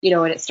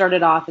And it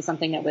started off as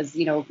something that was,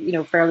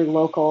 fairly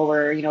local,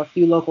 where, a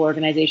few local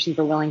organizations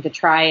were willing to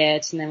try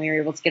it. And then we were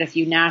able to get a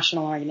few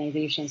national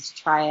organizations to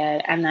try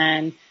it. And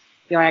then,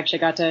 I actually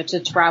got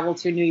to travel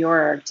to New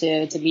York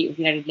to meet with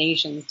the United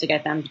Nations to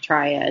get them to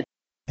try it.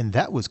 And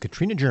that was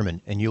Katrina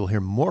German, and you'll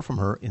hear more from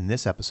her in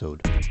this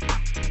episode.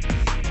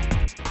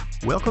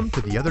 Welcome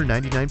to The Other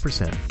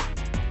 99%.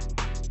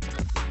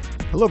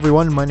 Hello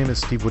everyone, my name is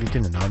Steve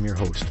Whittington and I'm your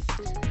host.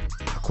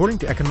 According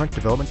to Economic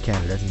Development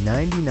Canada,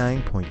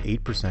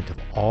 99.8% of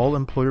all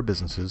employer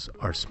businesses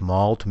are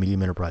small to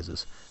medium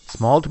enterprises.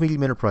 Small to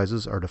medium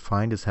enterprises are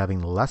defined as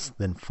having less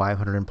than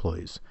 500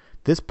 employees.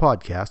 This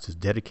podcast is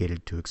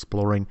dedicated to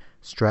exploring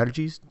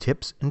strategies,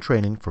 tips, and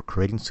training for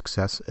creating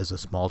success as a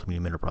small to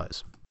medium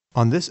enterprise.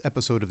 On this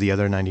episode of The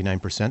Other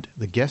 99%,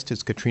 the guest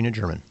is Katrina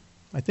German.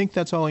 I think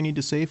that's all I need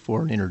to say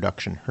for an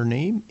introduction. Her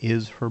name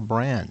is her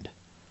brand.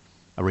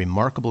 A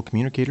remarkable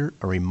communicator,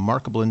 a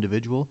remarkable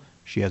individual.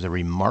 She has a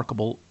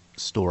remarkable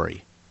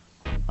story.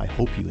 I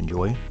hope you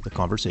enjoy the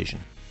conversation.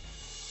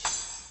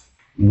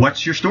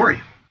 What's your story?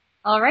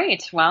 All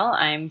right. Well,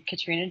 I'm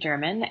Katrina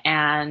German,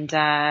 and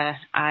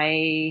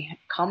I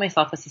call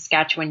myself a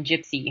Saskatchewan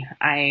gypsy.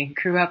 I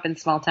grew up in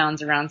small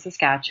towns around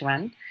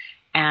Saskatchewan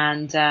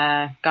and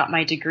got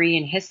my degree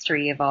in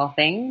history of all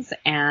things,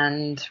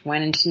 and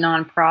went into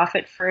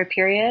nonprofit for a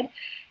period,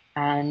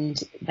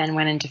 and then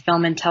went into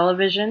film and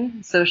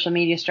television, social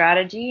media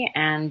strategy,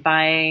 and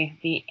by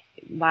the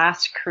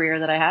last career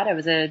that I had, I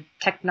was a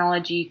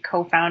technology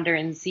co-founder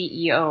and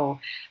CEO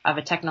of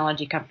a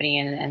technology company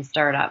and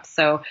startup.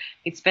 So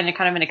it's been a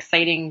kind of an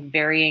exciting,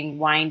 varying,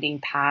 winding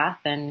path,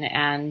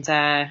 and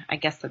I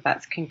guess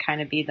that can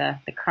kind of be the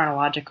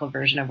chronological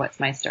version of what's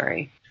my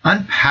story.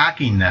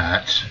 Unpacking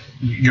that,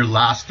 the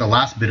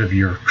last bit of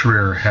your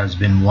career has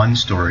been one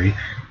story,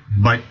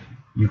 but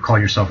you call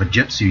yourself a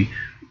gypsy.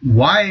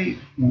 Why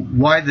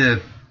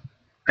the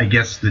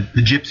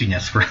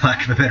gypsiness, for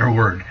lack of a better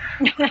word?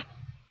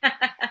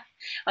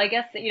 Well, I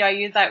guess, I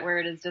use that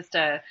word as just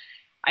I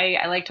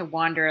like to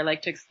wander. I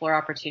like to explore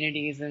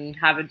opportunities and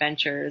have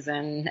adventures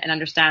and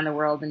understand the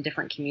world in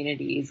different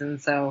communities.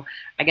 And so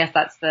I guess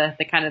that's the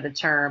kind of the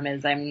term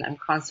is I'm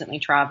constantly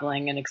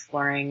traveling and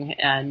exploring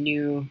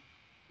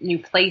new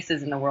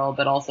places in the world,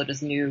 but also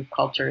just new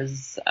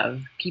cultures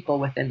of people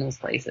within those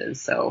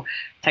places. So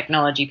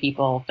technology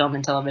people, film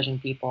and television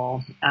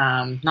people,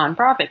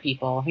 nonprofit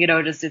people,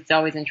 it's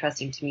always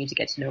interesting to me to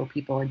get to know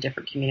people in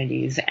different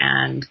communities.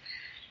 And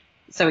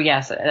so,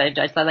 yes, I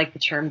like the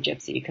term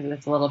gypsy because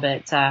it's a little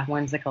bit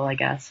whimsical, I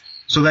guess.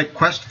 So that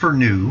quest for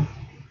new,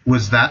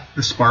 was that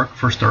the spark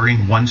for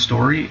starting one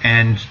story?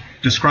 And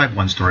describe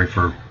one story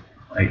for,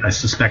 I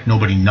suspect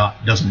nobody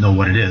doesn't know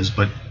what it is,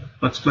 but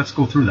let's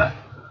go through that.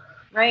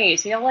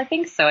 Right. Well, I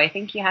think so. I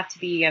think you have to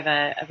be of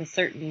a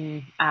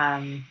certain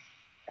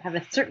have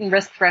a certain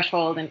risk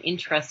threshold and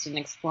interest in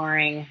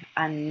exploring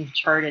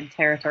uncharted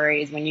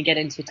territories when you get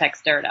into tech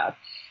startup.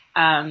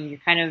 You're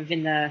kind of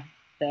in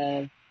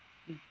the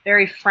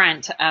very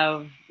front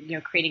of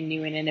creating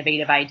new and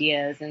innovative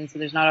ideas, and so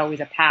there's not always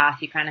a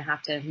path. You kind of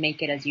have to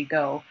make it as you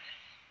go.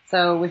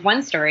 So with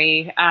one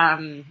story,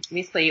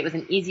 basically it was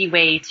an easy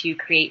way to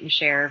create and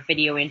share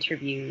video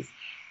interviews.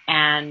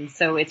 And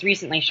so it's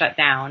recently shut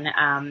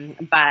down.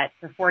 But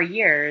for 4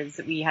 years,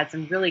 we had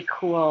some really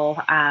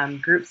cool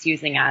groups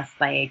using us.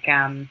 Like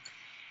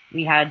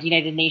we had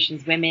United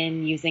Nations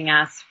women using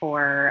us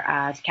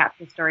to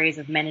capture stories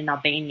of men in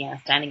Albania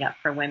standing up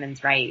for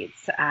women's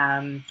rights.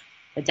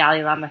 The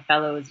Dalai Lama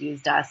fellows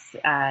used us.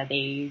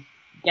 They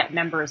get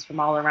members from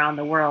all around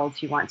the world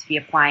who want to be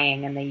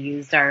applying, and they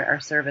used our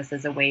service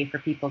as a way for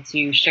people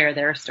to share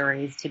their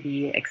stories to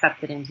be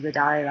accepted into the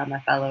Dalai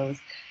Lama fellows.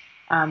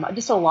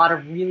 Just a lot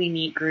of really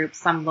neat groups,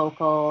 some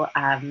local,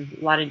 a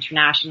lot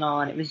international,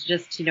 and it was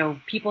just,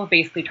 people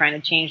basically trying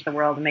to change the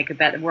world and make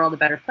the world a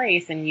better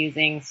place, and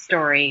using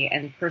story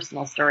and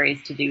personal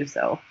stories to do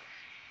so.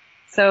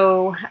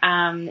 So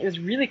it was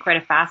really quite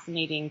a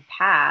fascinating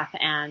path,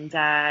 and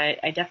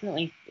I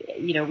definitely,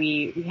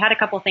 we had a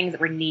couple of things that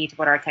were neat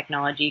about our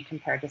technology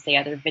compared to, say,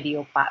 other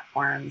video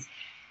platforms.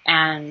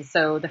 And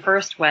so the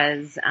first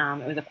was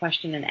it was a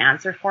question and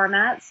answer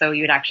format, so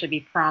you would actually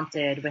be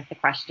prompted with the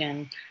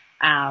question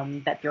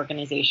that the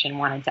organization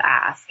wanted to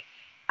ask.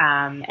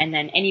 And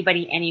then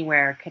anybody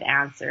anywhere could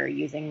answer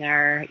using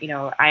their,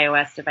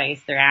 iOS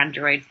device, their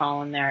Android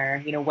phone,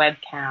 their,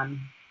 webcam.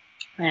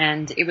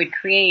 And it would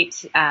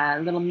create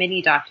little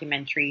mini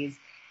documentaries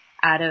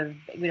out of,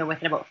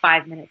 within about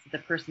 5 minutes of the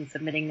person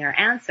submitting their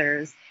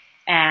answers,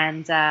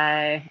 and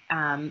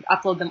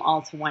upload them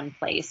all to one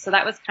place. So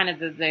that was kind of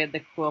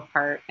the cool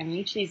part. And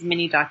each of these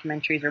mini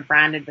documentaries were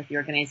branded with the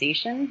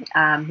organization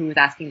who was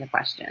asking the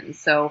questions.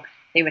 So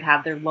they would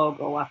have their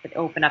logo up and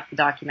open up the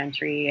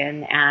documentary,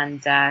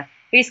 and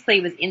basically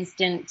it was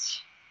instant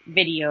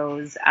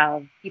videos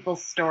of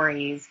people's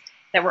stories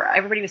that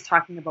everybody was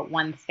talking about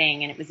one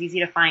thing, and it was easy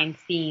to find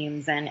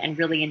themes and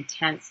really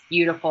intense,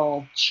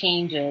 beautiful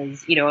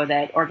changes,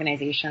 that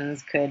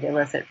organizations could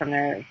elicit from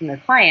their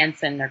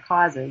clients and their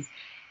causes.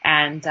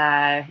 And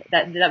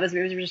it was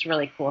just a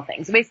really cool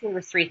thing. So basically there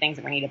was three things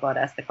that were neat about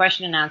us: the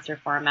question and answer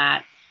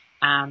format.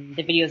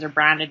 The videos are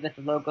branded with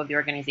the logo of the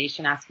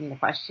organization asking the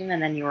question,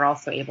 and then you were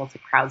also able to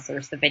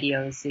crowdsource the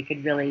videos, so you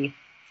could really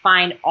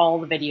find all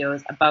the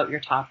videos about your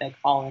topic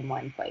all in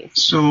one place.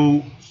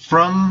 So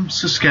from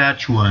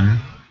Saskatchewan,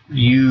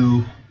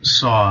 you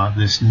saw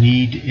this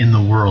need in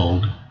the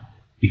world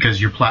because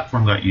your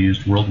platform got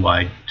used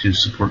worldwide to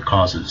support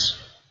causes.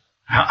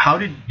 How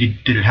did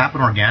it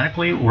happen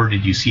organically, or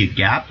did you see a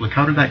gap? Like,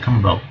 how did that come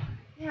about?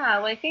 Yeah,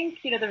 well, I think,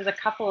 there was a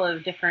couple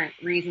of different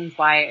reasons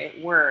why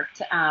it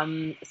worked.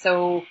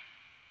 So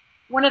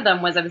one of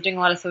them was I was doing a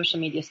lot of social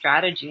media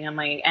strategy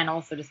and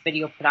also just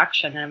video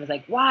production. And I was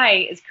like,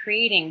 why is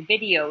creating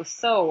video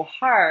so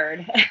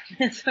hard?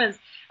 This was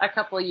a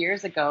couple of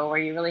years ago where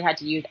you really had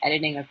to use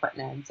editing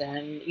equipment,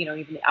 and,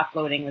 even the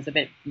uploading was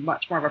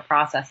much more of a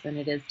process than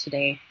it is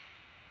today.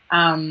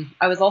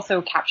 I was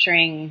also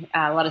capturing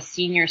a lot of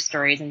senior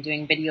stories and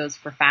doing videos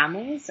for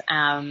families,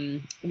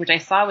 which I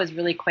saw was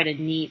really quite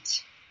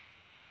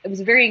it was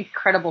a very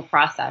incredible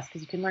process because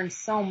you can learn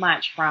so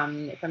much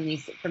from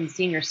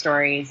senior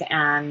stories,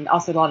 and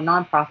also a lot of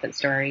nonprofit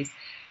stories.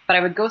 But I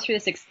would go through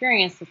this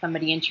experience with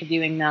somebody,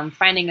 interviewing them,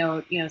 finding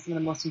out, some of the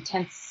most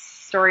intense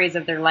stories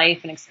of their life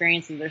and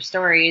experiences of their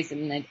stories,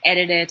 and then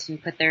edit it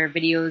and put their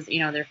videos,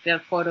 their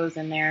photos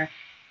in there.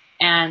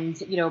 And,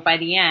 by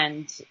the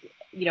end,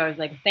 I was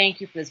like, thank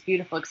you for this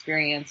beautiful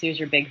experience. Here's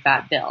your big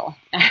fat bill.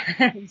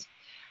 And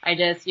I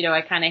just,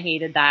 I kind of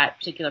hated that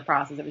particular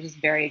process. It was just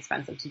very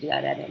expensive to do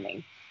that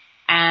editing.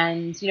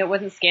 And, it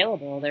wasn't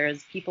scalable.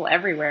 There's people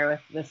everywhere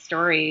with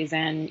stories,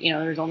 and,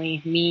 there's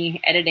only me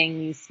editing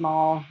these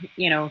small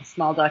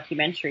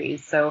documentaries.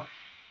 So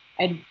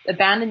I'd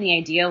abandoned the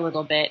idea a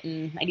little bit,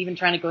 and I'd even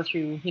trying to go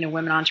through,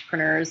 women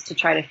entrepreneurs to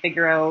try to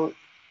figure out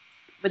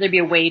would there be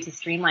a way to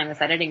streamline this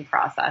editing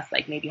process,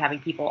 like maybe having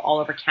people all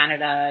over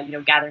Canada,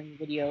 gathering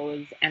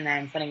videos and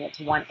then sending it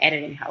to one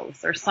editing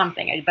house or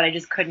something. But I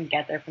just couldn't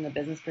get there from the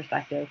business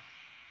perspective.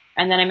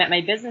 And then I met my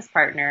business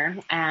partner,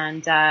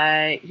 and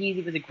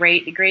he was a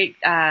great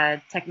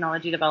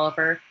technology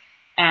developer.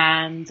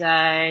 And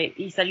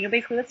he said,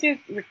 basically, let's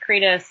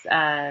create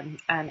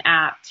an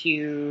app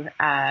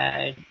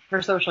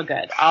for social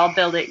good. I'll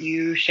build it,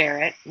 you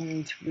share it.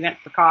 And we went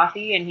for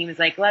coffee, and he was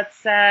like,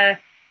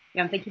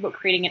 I'm thinking about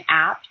creating an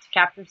app to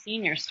capture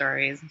senior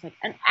stories. I was like,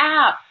 an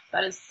app?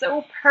 That is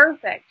so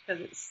perfect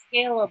because it's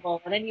scalable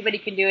and anybody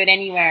can do it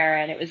anywhere.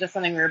 And it was just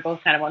something we were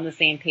both kind of on the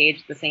same page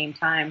at the same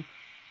time.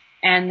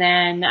 And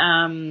then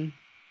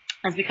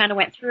as we kind of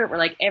went through it, we're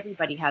like,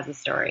 everybody has a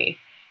story.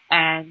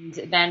 And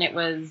then it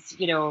was,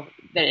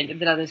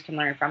 that others can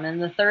learn from.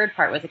 And the third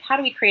part was like, how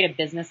do we create a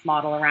business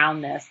model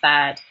around this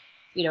that,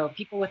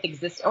 people with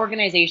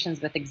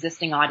organizations with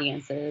existing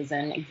audiences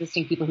and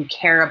existing people who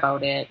care about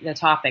the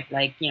topic,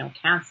 like,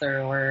 cancer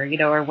or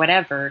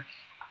whatever,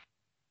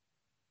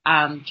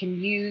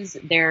 can use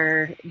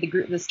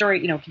the story,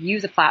 can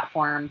use a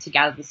platform to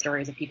gather the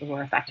stories of people who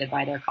are affected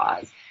by their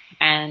cause.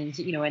 And,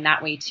 in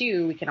that way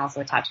too, we can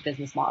also attach a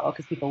business model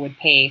because people would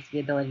pay for the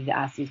ability to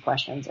ask these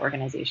questions,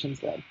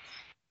 organizations would.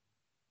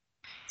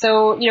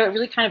 So, it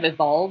really kind of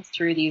evolved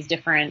through these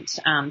different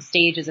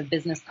stages of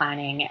business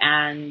planning.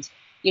 And,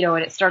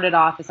 and it started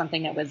off as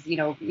something that was,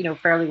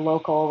 fairly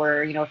local,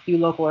 where, a few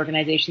local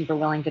organizations were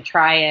willing to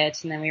try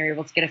it. And then we were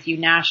able to get a few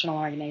national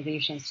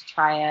organizations to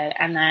try it.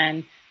 And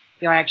then,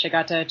 I actually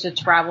got to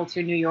travel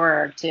to New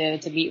York to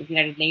meet with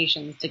United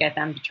Nations to get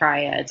them to try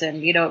it.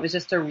 And, it was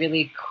just a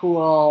really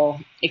cool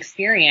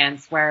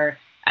experience where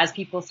as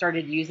people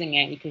started using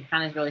it, you could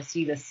kind of really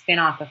see the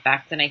spin-off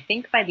effect. And I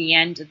think by the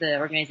end of the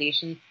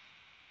organization,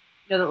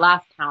 the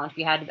last count,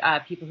 we had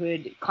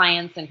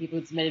clients and people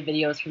who submitted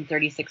videos from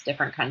 36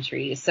 different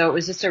countries. So it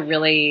was just a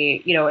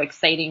really,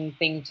 exciting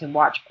thing to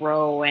watch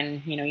grow.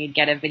 And, you'd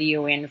get a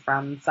video in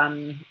from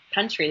some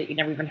country that you'd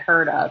never even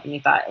heard of. And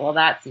you thought, well,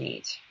 that's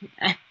neat.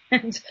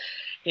 And,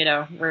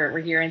 we're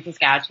here in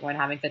Saskatchewan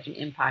having such an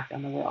impact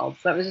on the world.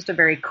 So it was just a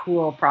very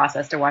cool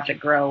process to watch it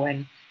grow.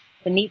 And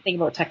the neat thing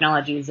about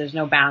technology is there's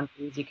no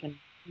boundaries. You can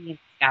be in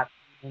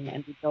Saskatchewan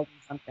and be building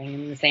something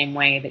in the same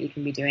way that you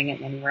can be doing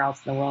it anywhere else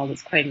in the world.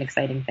 It's quite an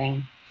exciting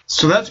thing.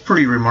 So that's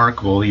pretty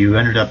remarkable. You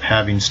ended up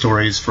having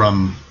stories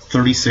from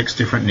 36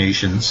 different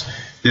nations.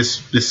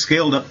 This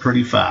scaled up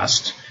pretty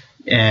fast,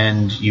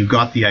 and you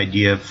got the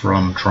idea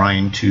from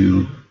trying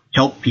to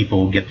help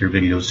people get their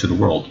videos to the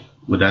world.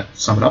 Would that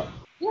sum it up?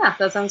 Yeah,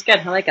 that sounds good.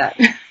 I like that.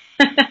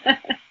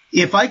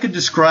 If I could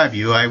describe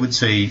you, I would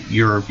say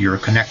you're a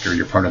connector.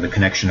 You're part of the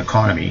connection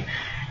economy.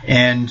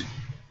 And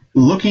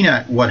looking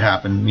at what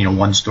happened,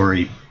 one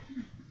story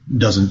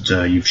doesn't,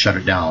 you've shut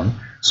it down.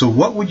 So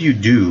what would you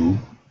do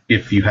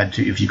if you could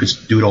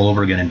do it all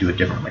over again and do it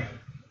differently?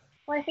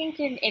 Well, I think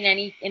in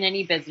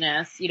any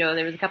business,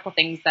 there was a couple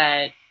things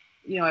that,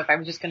 if I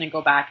was just going to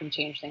go back and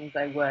change things,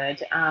 I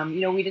would.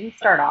 We didn't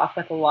start off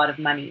with a lot of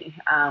money.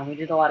 We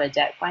did a lot of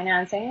debt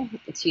financing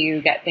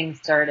to get things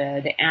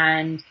started.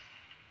 And,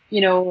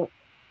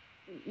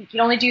 you can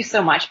only do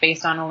so much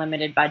based on a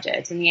limited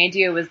budget. And the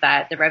idea was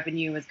that the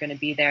revenue was going to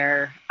be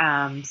there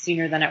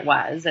sooner than it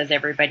was, as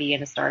everybody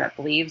in a startup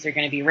believes. You're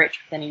going to be rich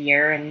within a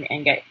year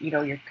and get,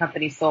 your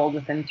company sold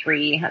within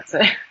 3. That's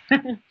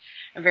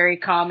a very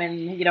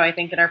common, I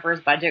think in our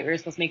first budget, we were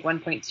supposed to make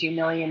 1.2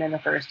 million in the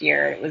first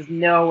year. It was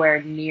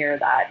nowhere near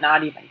that,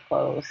 not even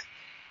close.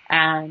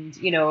 And,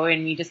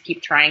 and you just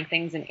keep trying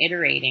things and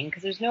iterating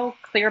because there's no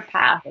clear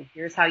path. Like,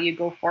 here's how you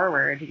go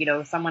forward.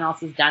 Someone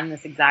else has done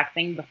this exact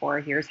thing before.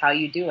 Here's how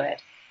you do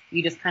it.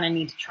 You just kind of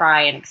need to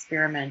try and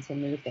experiment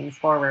and move things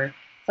forward.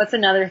 So that's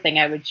another thing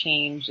I would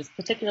change, just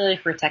particularly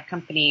for a tech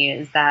company,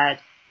 is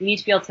that you need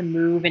to be able to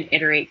move and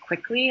iterate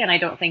quickly. And I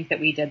don't think that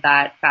we did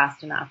that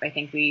fast enough. I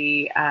think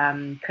we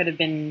could have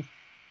been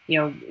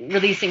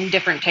releasing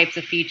different types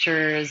of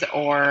features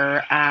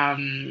or,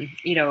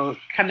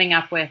 coming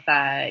up with,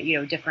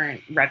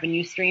 different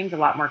revenue streams a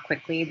lot more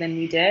quickly than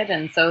we did.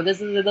 And so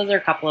those are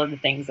a couple of the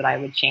things that I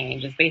would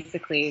change. Is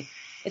basically,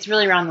 it's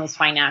really around those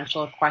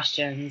financial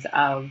questions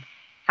of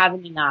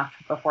having enough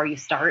before you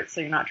start.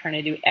 So you're not trying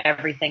to do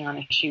everything on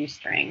a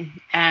shoestring.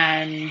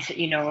 And,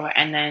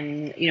 and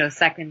then,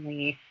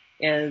 secondly,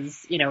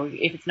 is,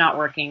 if it's not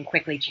working,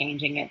 quickly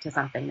changing it to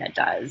something that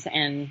does.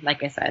 And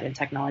like I said, in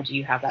technology,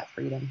 you have that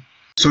freedom.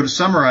 So to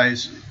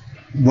summarize,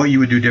 what you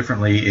would do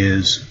differently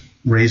is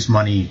raise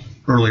money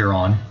earlier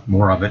on,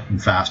 more of it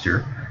and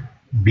faster,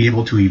 be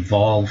able to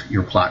evolve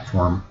your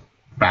platform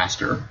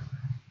faster,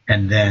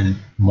 and then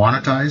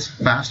monetize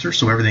faster.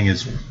 So everything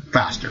is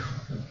faster,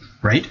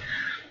 right?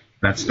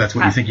 That's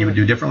what you think you would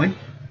do differently?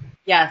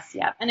 Yes,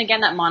 yeah. And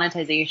again, that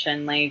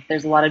monetization,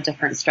 there's a lot of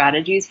different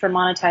strategies for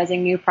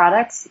monetizing new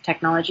products,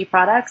 technology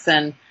products,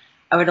 and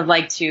I would have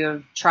liked to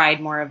have tried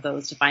more of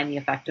those to find the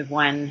effective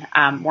one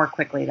more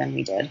quickly than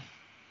we did.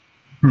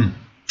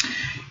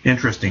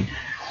 Interesting.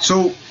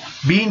 So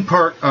being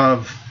part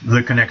of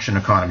the connection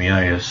economy,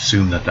 I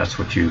assume that's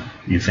what you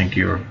think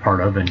you're part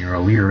of and you're a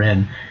leader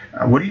in.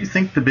 What do you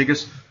think the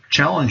biggest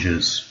challenge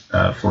is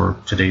for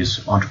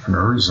today's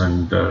entrepreneurs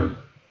and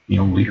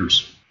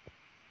leaders?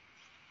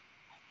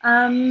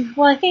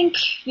 Well, I think,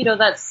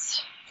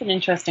 that's an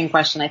interesting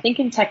question. I think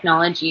in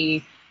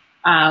technology,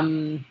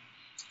 something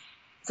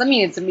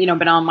that's,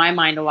 been on my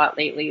mind a lot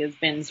lately has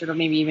been sort of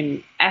maybe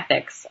even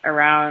ethics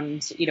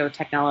around,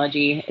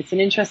 technology. It's an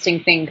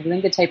interesting thing because I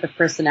think the type of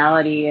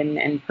personality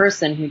and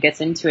person who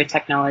gets into a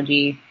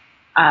technology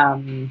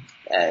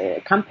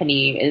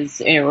company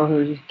is, or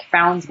who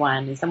founds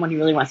one, is someone who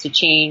really wants to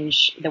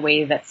change the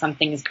way that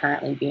something is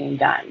currently being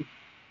done.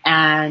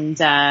 And,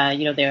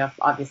 they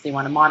obviously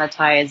want to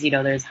monetize,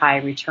 there's high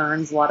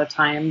returns a lot of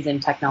times in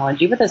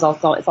technology, but it's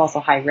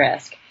also high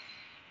risk.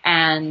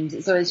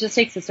 And so it just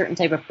takes a certain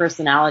type of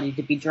personality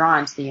to be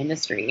drawn to the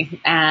industry.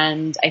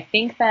 And I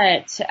think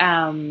that,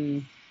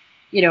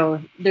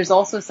 there's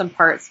also some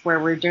parts where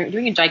we're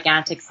doing a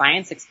gigantic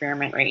science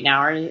experiment right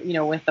now,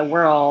 or, with the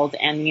world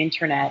and the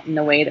internet and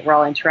the way that we're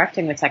all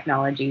interacting with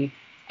technology.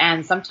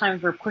 And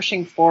sometimes we're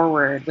pushing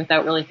forward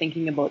without really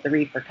thinking about the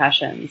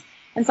repercussions.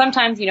 And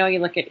sometimes, you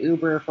look at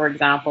Uber, for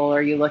example,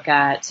 or you look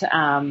at,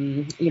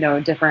 different,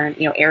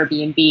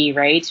 Airbnb,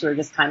 right? Who are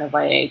just kind of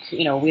like,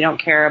 we don't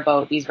care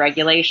about these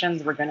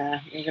regulations. We're going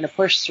to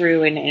push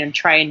through and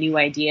try a new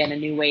idea and a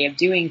new way of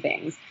doing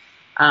things,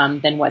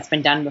 than what's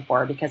been done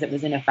before because it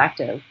was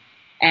ineffective.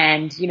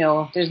 And,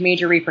 there's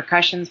major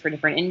repercussions for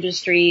different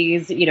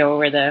industries,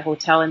 where the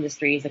hotel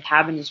industries, the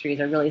cab industries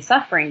are really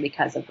suffering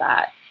because of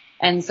that.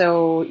 And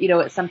so,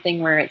 it's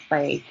something where it's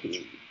like,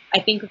 I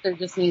think that there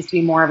just needs to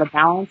be more of a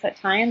balance at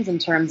times in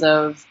terms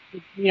of,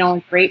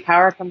 with great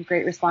power comes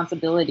great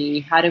responsibility.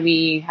 How do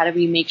we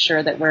make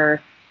sure that we're,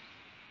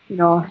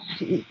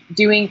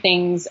 doing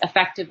things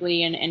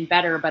effectively and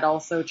better, but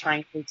also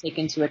trying to take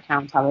into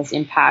account how this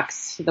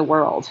impacts the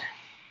world?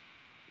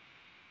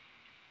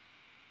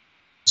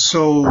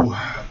 So,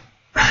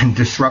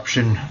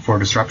 disruption for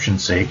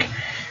disruption's sake,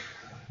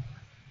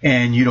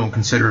 and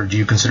do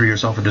you consider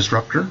yourself a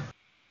disruptor?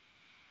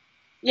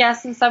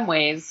 Yes, in some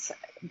ways.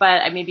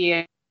 But I may be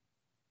a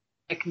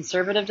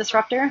conservative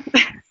disruptor.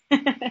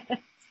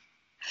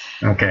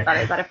 Okay.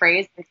 Is that a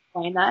phrase?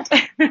 Explain that.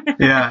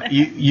 Yeah,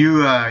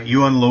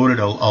 you unloaded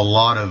a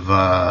lot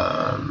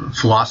of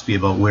philosophy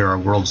about where our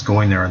world's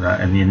going there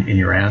in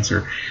your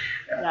answer.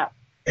 Yeah.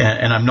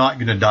 And I'm not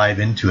going to dive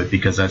into it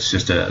because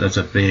that's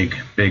a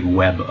big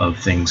web of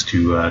things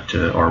or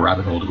a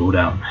rabbit hole to go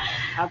down.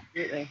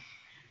 Absolutely.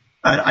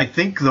 I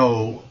think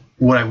though,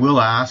 what I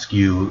will ask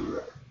you,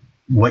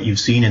 what you've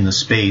seen in the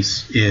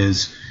space,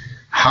 is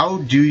how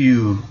do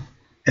you,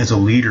 as a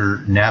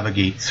leader,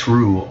 navigate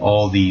through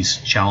all these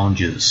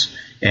challenges?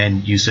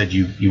 And you said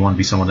you want to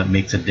be someone that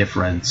makes a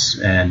difference.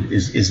 And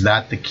is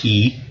that the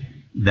key,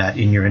 that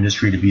in your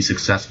industry to be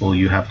successful,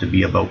 you have to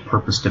be about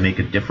purpose to make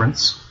a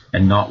difference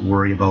and not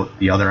worry about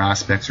the other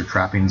aspects or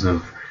trappings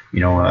of,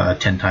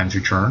 10 times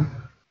return?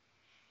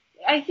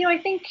 I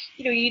think,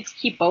 you need to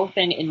keep both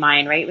in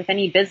mind, right? With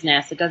any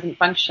business, it doesn't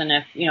function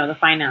if, the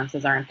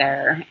finances aren't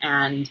there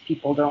and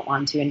people don't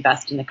want to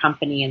invest in the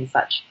company and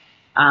such,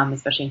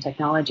 especially in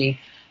technology.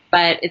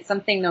 But it's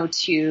something though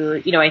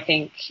too, I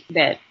think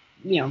that,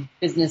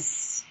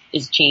 business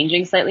is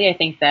changing slightly. I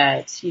think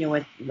that,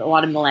 with a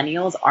lot of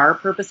millennials are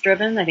purpose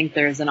driven. I think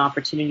there's an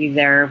opportunity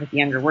there with the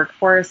younger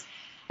workforce.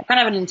 I kind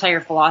of have an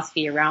entire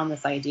philosophy around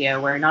this idea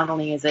where not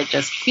only is it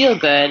just feel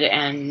good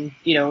and,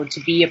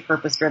 to be a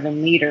purpose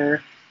driven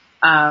leader,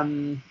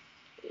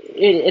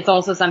 it's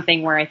also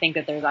something where I think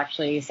that there's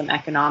actually some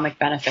economic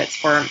benefits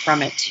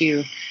from it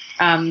too.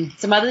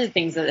 Some other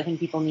things that I think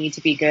people need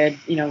to be good,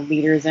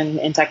 leaders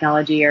in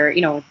technology are,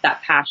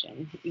 that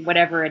passion,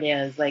 whatever it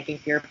is. Like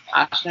if you're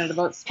passionate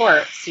about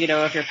sports,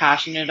 if you're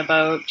passionate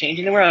about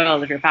changing the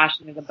world, if you're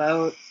passionate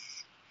about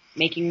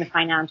making the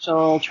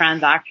financial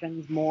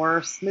transactions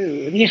more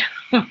smooth,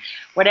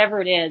 whatever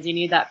it is, you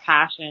need that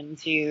passion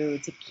to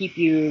keep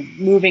you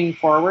moving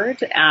forward,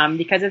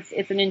 because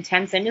it's an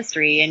intense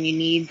industry and you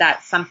need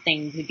that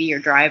something to be your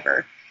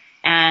driver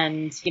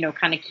and,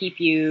 kind of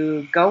keep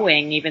you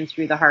going even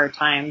through the hard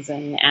times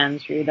and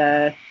through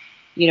the,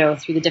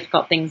 through the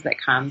difficult things that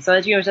come. So,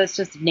 that's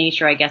just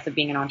nature, I guess, of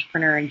being an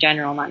entrepreneur in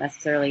general, not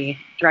necessarily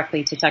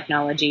directly to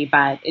technology,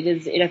 but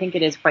I think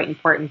it is quite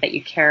important that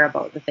you care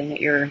about the thing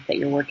that you're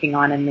working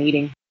on and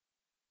leading.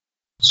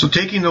 So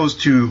taking those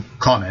two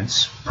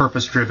comments,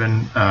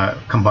 purpose-driven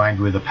combined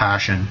with a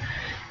passion,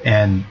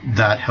 and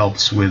that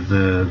helps with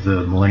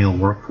the millennial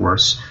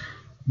workforce,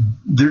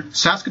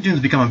 Saskatoon's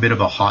become a bit of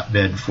a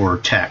hotbed for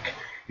tech.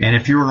 And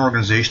if you're an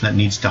organization that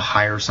needs to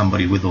hire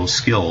somebody with those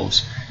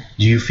skills,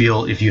 do you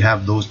feel if you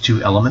have those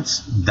two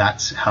elements,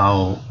 that's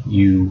how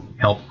you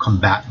help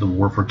combat the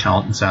war for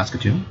talent in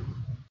Saskatoon?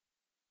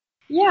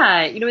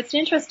 Yeah, it's an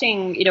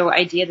interesting,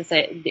 idea,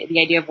 the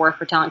idea of war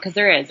for talent, because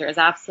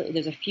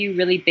there's a few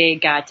really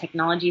big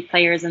technology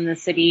players in the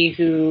city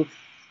who,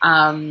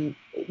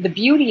 the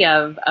beauty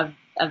of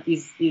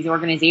these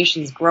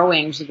organizations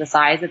growing to the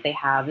size that they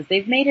have is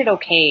they've made it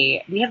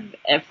okay. We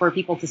have for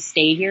people to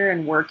stay here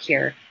and work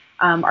here.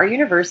 Our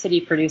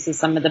university produces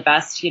some of the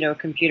best,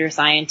 computer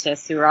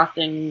scientists who are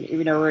often,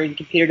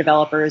 computer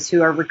developers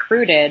who are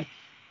recruited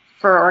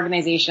for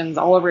organizations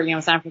all over,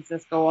 San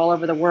Francisco, all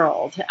over the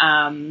world.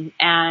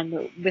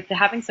 And with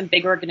having some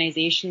big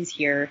organizations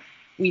here,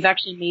 we've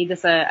actually made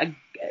this a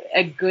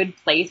good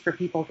place for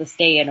people to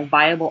stay and a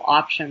viable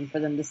option for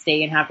them to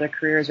stay and have their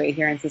careers right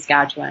here in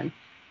Saskatchewan.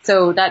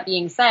 So that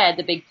being said,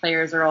 the big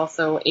players are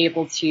also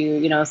able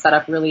to, set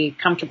up really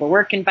comfortable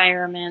work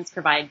environments,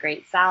 provide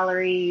great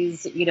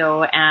salaries,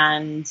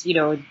 and,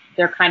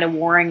 they're kind of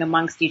warring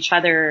amongst each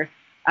other,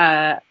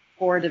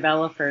 for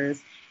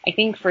developers. I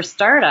think for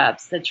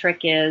startups, the trick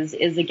is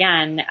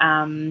again,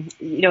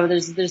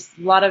 there's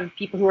a lot of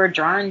people who are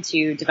drawn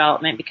to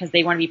development because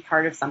they want to be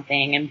part of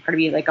something and part of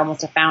be like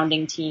almost a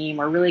founding team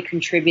or really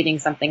contributing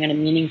something on a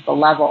meaningful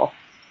level.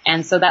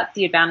 And so that's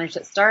the advantage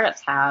that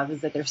startups have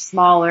is that they're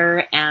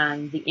smaller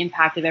and the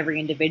impact of every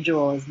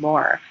individual is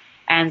more.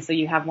 And so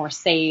you have more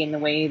say in the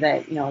way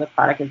that, the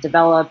product is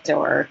developed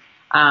or,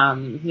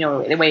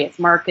 the way it's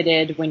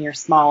marketed when you're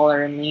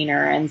smaller and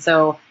leaner. And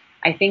so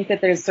I think that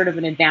there's sort of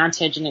an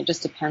advantage and it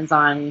just depends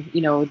on,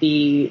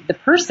 the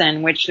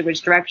person, which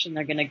direction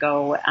they're going to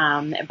go.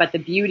 But the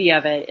beauty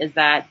of it is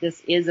that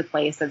this is a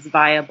place that's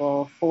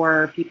viable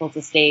for people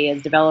to stay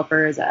as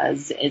developers,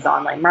 as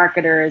online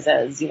marketers,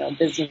 as,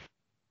 business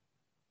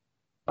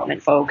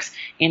development folks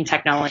in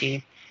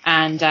technology.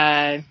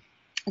 And,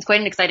 it's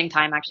quite an exciting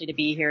time actually to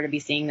be here, to be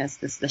seeing this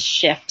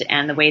shift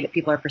and the way that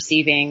people are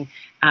perceiving,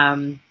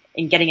 and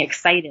getting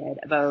excited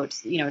about,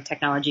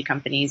 technology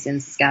companies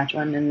in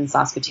Saskatchewan and in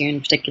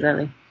Saskatoon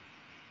particularly.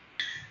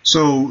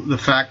 So the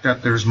fact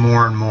that there's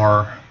more and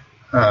more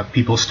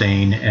people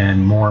staying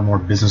and more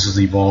businesses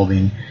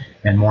evolving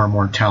and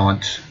more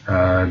talent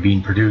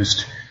being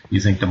produced, you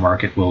think the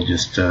market will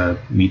just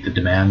meet the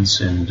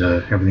demands and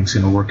everything's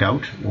going to work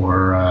out,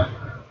 or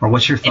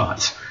what's your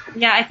thoughts?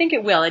 Yeah, I think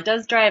it will. It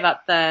does drive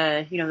up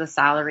the, the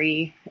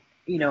salary,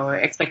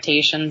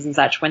 expectations and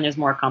such when there's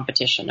more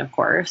competition, of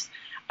course.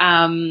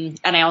 And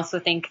I also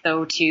think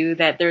though too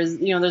that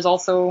there's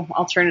also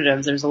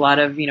alternatives. There's a lot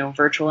of,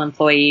 virtual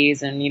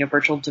employees and,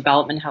 virtual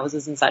development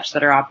houses and such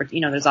that are,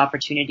 there's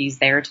opportunities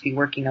there to be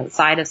working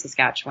outside of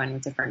Saskatchewan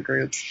with different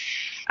groups.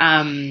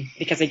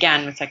 Because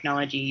again, with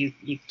technology,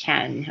 you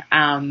can.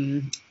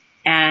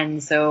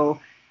 And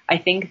so I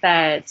think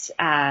that,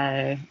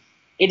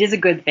 it is a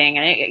good thing.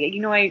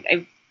 And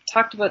I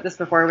talked about this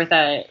before with,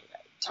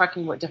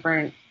 talking about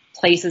different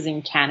places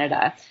in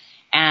Canada.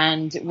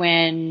 And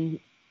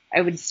when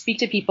I would speak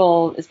to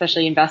people,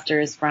 especially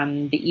investors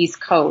from the East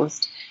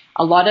Coast,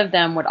 a lot of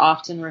them would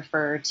often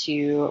refer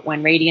to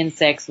when Radian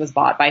 6 was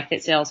bought by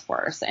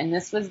Salesforce. And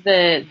this was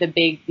the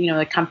big,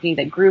 the company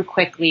that grew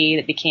quickly,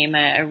 that became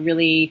a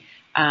really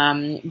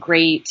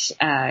great,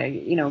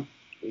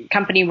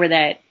 company where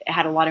that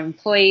had a lot of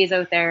employees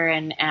out there.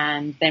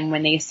 And then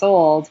when they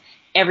sold,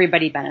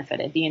 everybody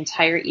benefited. The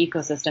entire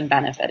ecosystem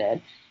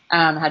benefited,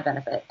 had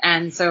benefit.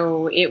 And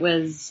so it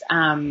was,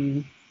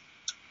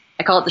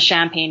 I call it the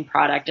champagne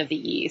product of the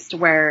East,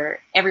 where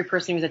every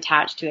person who was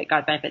attached to it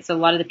got benefits. So a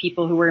lot of the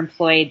people who were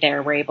employed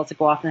there were able to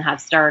go off and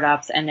have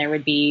startups, and there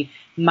would be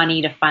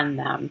money to fund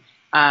them.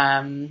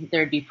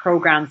 There'd be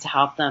programs to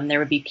help them. There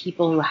would be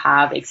people who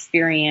have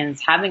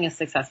experience having a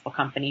successful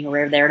company who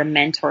are there to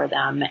mentor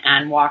them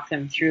and walk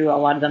them through a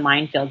lot of the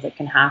minefields that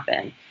can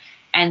happen.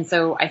 And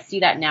so I see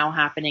that now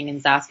happening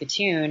in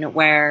Saskatoon,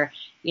 where,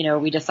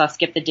 we just saw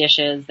Skip the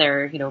Dishes.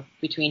 They're,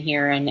 between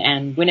here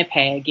and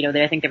Winnipeg,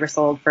 I think they were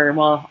sold for,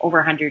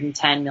 over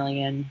 $110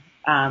 million.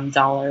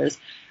 Dollars.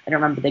 I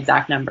don't remember the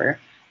exact number.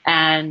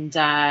 And,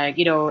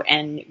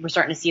 and we're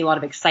starting to see a lot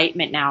of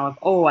excitement now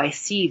of, I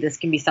see this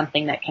can be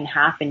something that can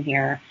happen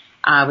here.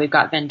 We've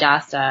got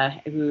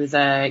Vendasta, who's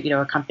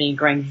a company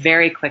growing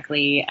very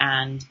quickly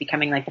and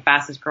becoming like the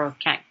fastest growth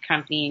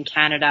company in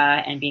Canada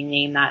and being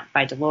named that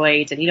by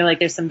Deloitte. And,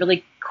 there's some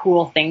really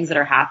cool things that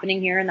are happening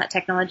here in that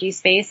technology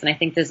space. And I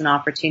think there's an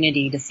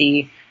opportunity to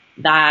see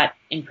that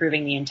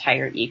improving the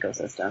entire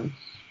ecosystem.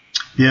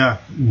 Yeah,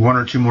 one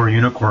or two more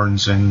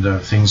unicorns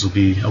and things will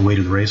be away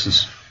to the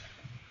races.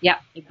 Yeah,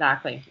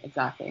 exactly.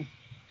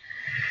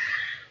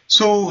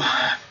 So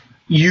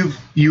you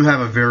have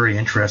a very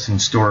interesting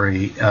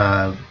story,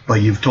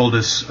 but you've told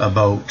us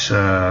about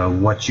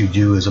what you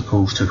do as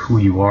opposed to who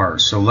you are.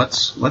 So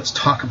let's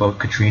talk about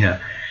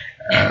Katrina,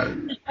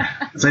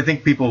 because I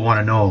think people want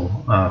to know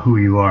who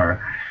you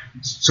are.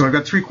 So I've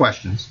got 3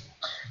 questions.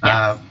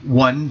 Yes.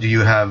 1, do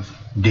you have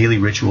daily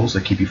rituals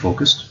that keep you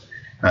focused?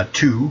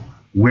 2,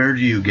 where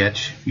do you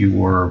get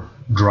your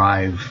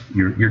drive,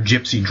 your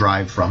gypsy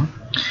drive from?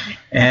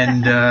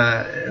 And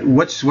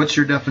what's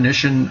your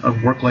definition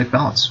of work-life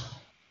balance?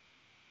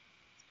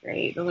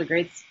 Great. Those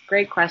are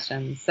great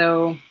questions.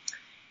 So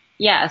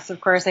yes,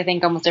 of course, I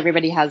think almost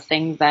everybody has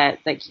things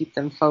that keep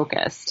them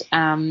focused.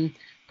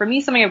 For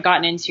me, something I've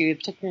gotten into,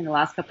 particularly in the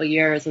last couple of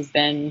years, has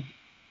been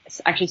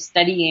actually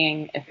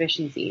studying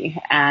efficiency.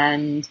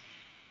 And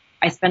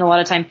I spend a lot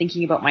of time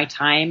thinking about my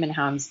time and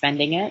how I'm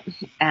spending it,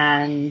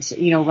 and,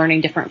 learning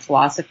different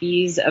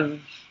philosophies of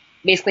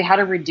basically how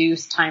to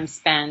reduce time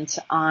spent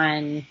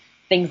on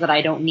things that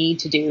I don't need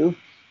to do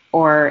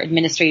or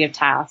administrative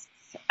tasks,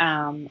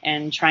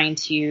 and trying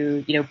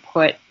to,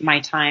 put my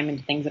time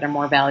into things that are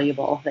more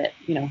valuable, that,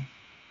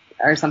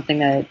 are something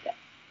that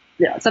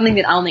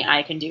only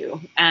I can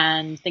do,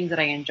 and things that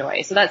I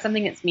enjoy. So that's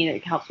something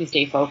that helps me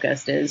stay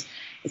focused is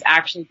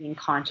actually being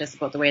conscious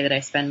about the way that I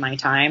spend my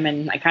time.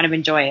 And I kind of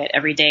enjoy it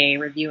every day,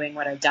 reviewing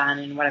what I've done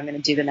and what I'm going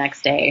to do the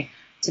next day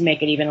to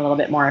make it even a little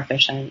bit more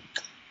efficient.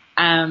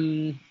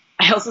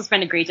 I also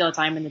spend a great deal of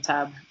time in the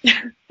tub,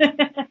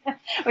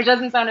 which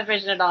doesn't sound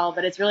efficient at all,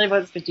 but it's really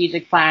about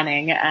strategic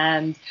planning.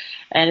 And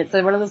it's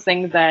one of those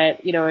things that,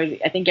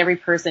 I think every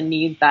person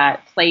needs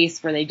that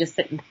place where they just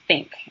sit and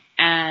think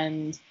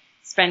and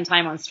spend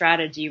time on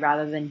strategy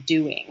rather than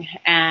doing.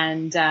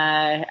 And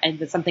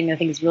it's something I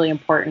think is really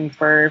important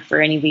for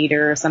any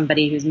leader or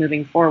somebody who's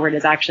moving forward,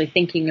 is actually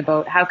thinking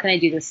about, how can I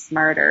do this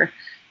smarter?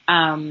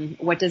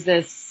 What does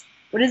this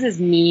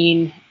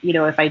mean?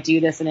 If I do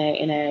this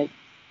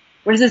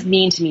what does this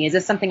mean to me? Is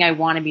this something I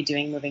want to be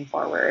doing moving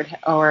forward?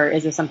 Or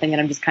is this something that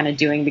I'm just kind of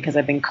doing because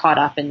I've been caught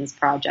up in this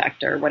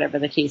project, or whatever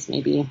the case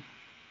may be?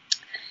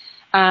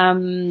 I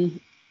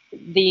don't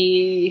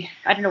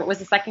know, what was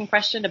the second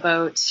question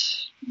about?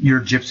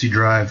 Your gypsy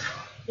drive.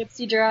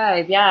 Gypsy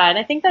drive, yeah. And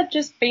I think that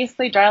just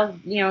basically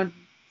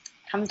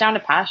comes down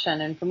to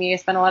passion. And for me, I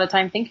spend a lot of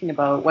time thinking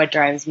about what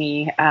drives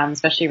me,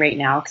 especially right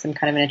now, because I'm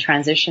kind of in a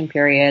transition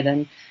period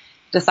and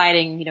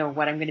deciding,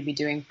 what I'm going to be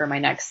doing for my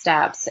next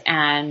steps.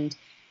 And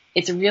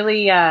it's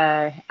really,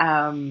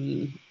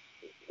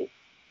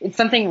 it's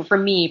something for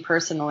me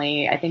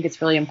personally. I think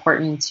it's really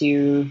important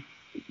to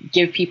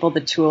give people the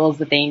tools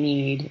that they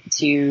need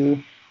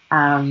to,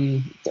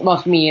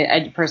 for me,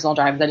 a personal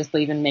drive is I just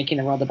believe in making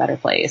the world a better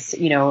place,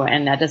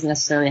 and that doesn't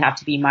necessarily have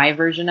to be my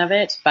version of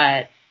it,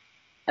 but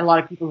a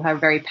lot of people who are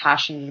very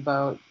passionate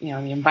about, the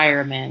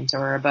environment,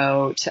 or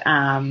about,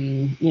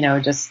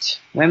 just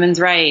women's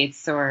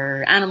rights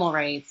or animal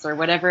rights, or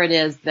whatever it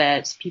is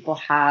that people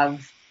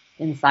have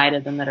inside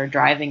of them that are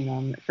driving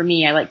them. For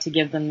me, I like to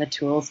give them the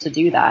tools to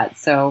do that.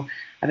 So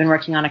I've been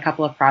working on a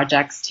couple of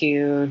projects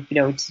to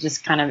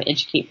just kind of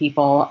educate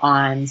people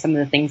on some of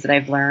the things that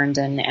I've learned,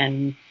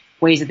 and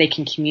ways that they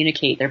can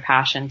communicate their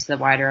passion to the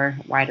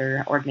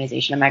wider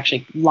organization. I'm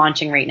actually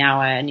launching right now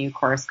a new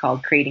course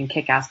called Creating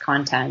Kick-Ass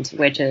Content,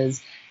 which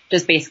is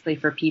just basically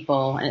for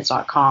people, and it's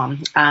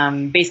 .com,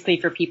 basically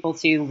for people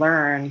to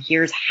learn,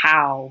 here's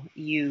how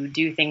you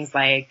do things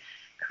like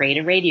create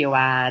a radio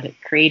ad,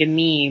 create a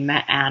meme,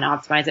 and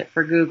optimize it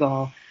for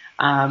Google.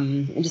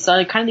 And just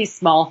kind of these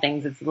small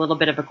things. It's a little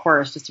bit of a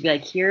course just to be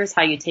like, here's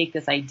how you take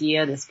this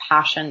idea, this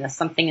passion, this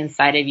something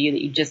inside of you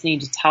that you just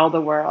need to tell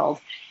the world.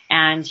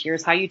 And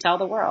here's how you tell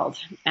the world.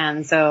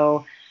 And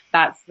so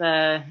that's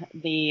the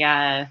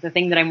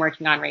thing that I'm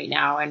working on right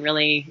now, and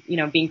really,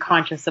 being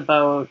conscious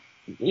about,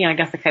 I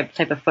guess the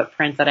type of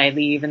footprint that I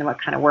leave and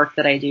what kind of work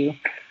that I do.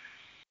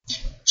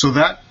 So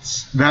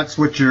that's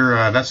what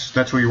you're that's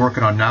what you're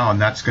working on now, and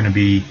that's going to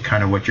be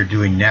kind of what you're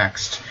doing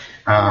next.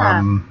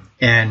 Yeah.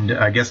 And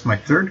I guess my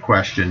third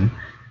question,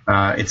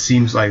 it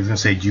seems like I was going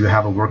to say, do you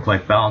have a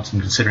work-life balance?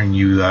 And considering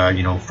you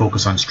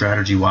focus on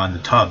strategy while in the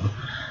tub,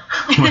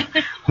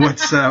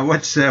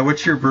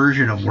 What's your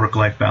version of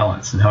work-life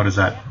balance, and how does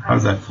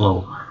that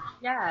flow?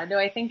 Yeah, no,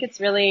 I think it's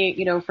really,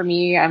 for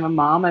me, I'm a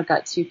mom. I've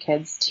got 2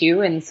 kids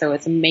too, and so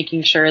it's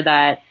making sure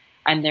that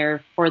I'm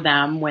there for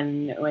them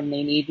when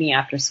they need me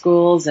after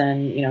schools,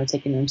 and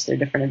taking them to their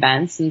different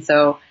events. And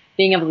so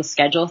being able to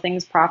schedule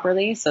things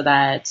properly so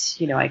that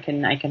I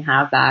can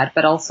have that,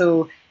 but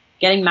also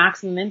getting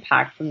maximum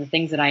impact from the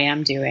things that I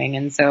am doing.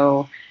 And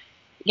so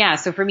yeah,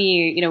 so for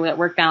me,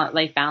 that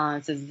life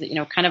balance is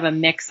kind of a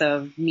mix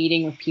of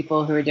meeting with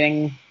people who are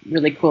doing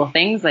really cool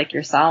things like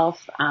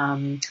yourself,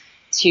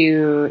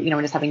 to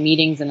just having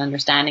meetings and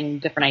understanding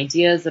different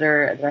ideas that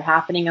are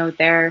happening out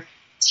there,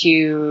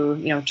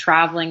 to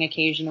traveling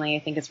occasionally. I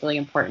think it's really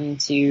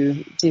important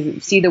to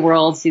see the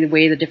world, see the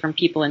way that different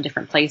people in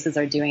different places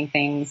are doing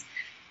things,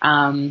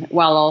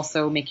 while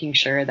also making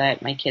sure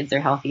that my kids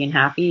are healthy and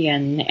happy,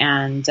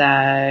 and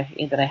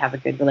that I have a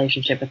good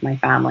relationship with my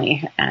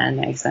family and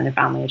my extended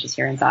family, which is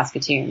here in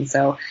Saskatoon.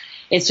 So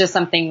it's just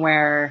something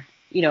where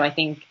I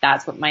think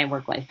that's what my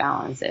work-life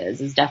balance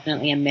is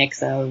definitely a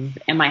mix of,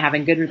 am I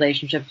having good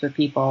relationships with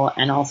people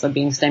and also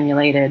being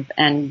stimulated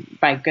and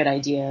by good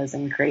ideas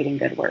and creating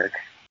good work.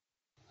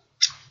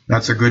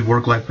 That's a good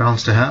work-life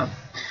balance to have.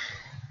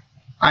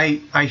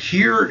 I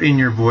hear in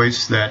your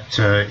voice that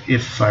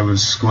if I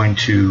was going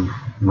to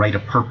write a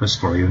purpose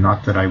for you,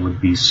 not that I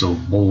would be so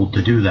bold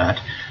to do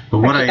that, but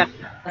what I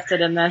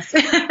invested in this.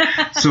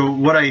 So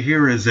what I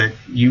hear is that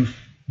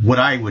what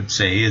I would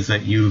say is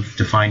that you've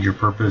defined your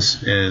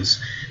purpose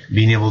as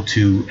being able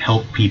to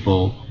help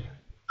people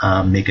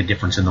make a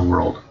difference in the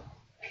world.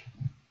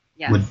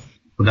 Yes.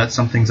 Would that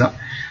sum things up?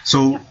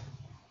 So yeah.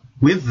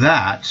 With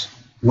that,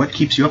 what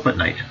keeps you up at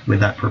night with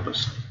that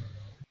purpose?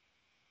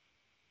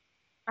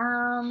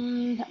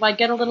 I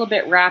get a little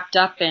bit wrapped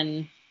up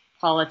in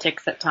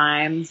politics at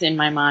times in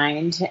my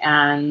mind,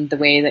 and the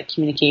way that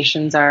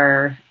communications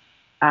are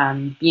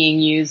being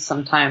used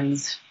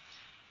sometimes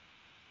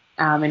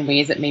in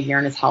ways that maybe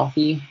aren't as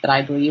healthy that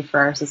I believe for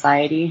our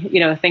society,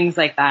 things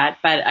like that.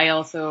 But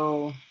I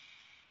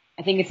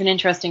think it's an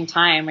interesting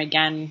time.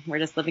 Again, we're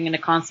just living in a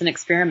constant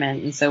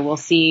experiment. And so we'll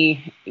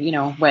see,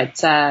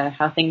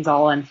 how things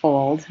all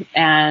unfold.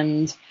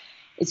 And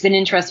it's been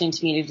interesting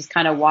to me to just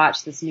kind of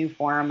watch this new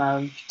form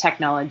of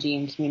technology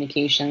and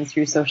communication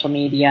through social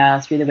media,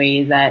 through the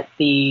way that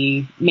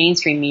the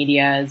mainstream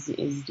media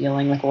is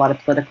dealing with a lot of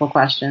political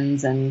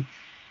questions and,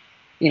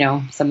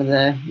 some of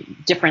the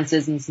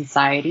differences in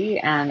society.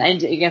 And I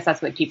guess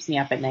that's what keeps me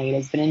up at night.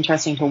 It's been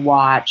interesting to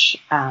watch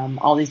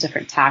all these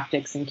different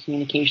tactics and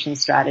communication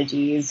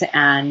strategies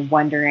and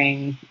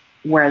wondering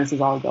where this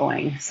is all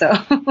going. So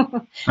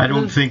I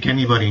don't think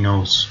anybody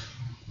knows.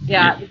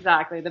 Yeah,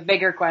 exactly. The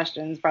bigger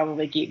questions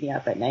probably keep me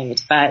up at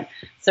night, but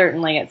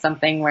certainly it's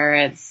something where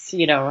it's,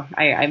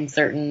 I'm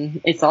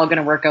certain it's all going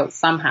to work out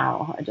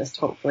somehow, just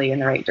hopefully in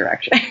the right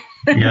direction.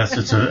 Yes,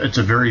 it's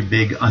a very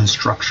big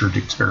unstructured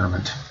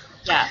experiment.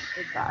 Yeah,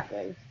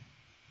 exactly.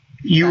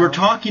 You were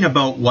talking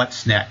about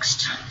what's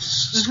next,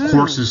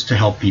 courses to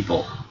help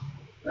people.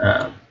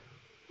 Go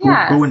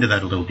into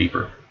that a little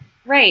deeper.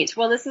 Right.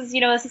 Well, this is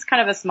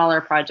kind of a smaller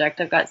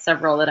project. I've got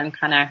several that I'm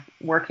kind of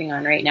working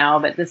on right now,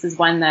 but this is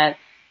one that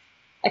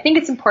I think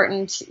it's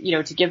important,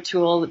 to give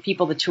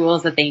people the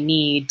tools that they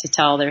need to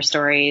tell their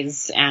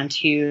stories and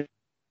to,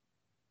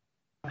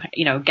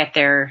 get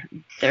their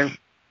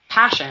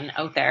passion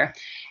out there.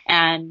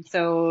 And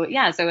so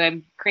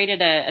I've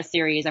created a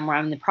series, and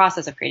I'm in the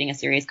process of creating a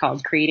series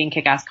called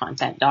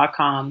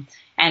creatingkickasscontent.com.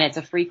 And it's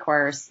a free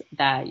course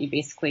that you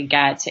basically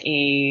get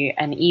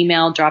an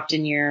email dropped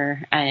in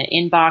your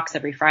inbox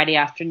every Friday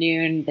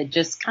afternoon that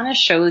just kind of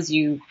shows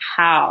you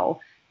how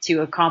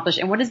to accomplish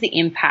and what is the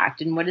impact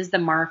and what is the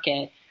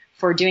market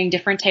for doing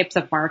different types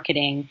of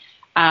marketing.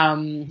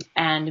 And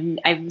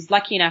I was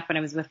lucky enough when I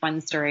was with One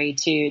Story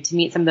to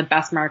meet some of the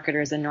best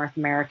marketers in North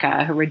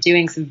America who were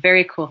doing some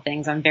very cool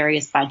things on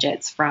various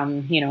budgets,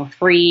 from,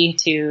 free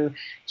to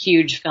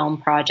huge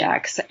film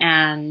projects.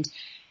 And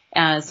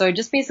so I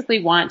just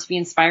basically want to be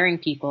inspiring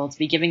people, to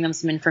be giving them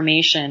some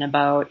information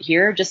about,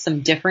 here are just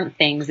some different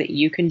things that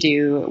you can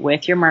do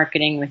with your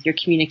marketing, with your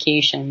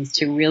communications,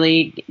 to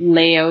really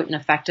lay out an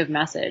effective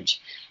message.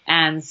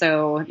 And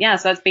so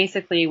that's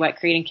basically what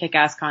creating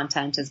kick-ass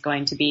content is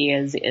going to be,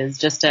 is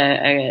just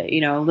a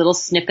little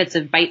snippets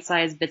of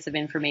bite-sized bits of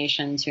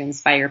information to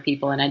inspire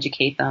people and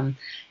educate them.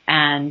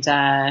 And,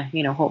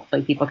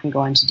 hopefully people can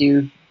go on to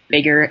do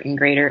bigger and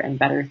greater and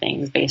better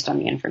things based on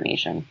the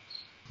information.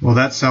 Well,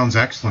 that sounds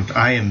excellent.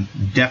 I am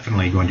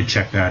definitely going to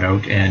check that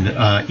out. And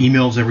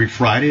emails every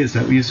Friday, is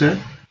that what you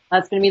said?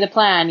 That's going to be the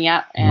plan,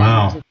 yeah. And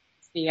wow.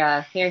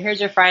 Here's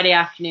your Friday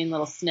afternoon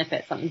little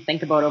snippet, something to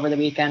think about over the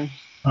weekend.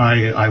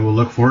 I will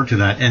look forward to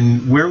that.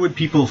 And where would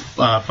people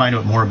find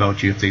out more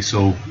about you if they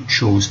so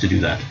chose to do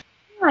that?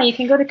 You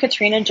can go to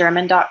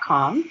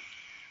katrinagerman.com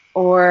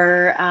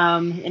or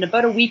in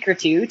about a week or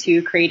two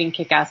to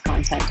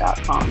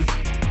creatingkickasscontent.com.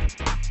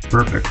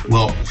 Perfect.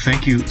 Well,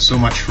 thank you so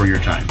much for your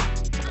time.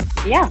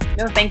 Yeah,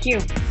 no, thank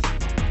you.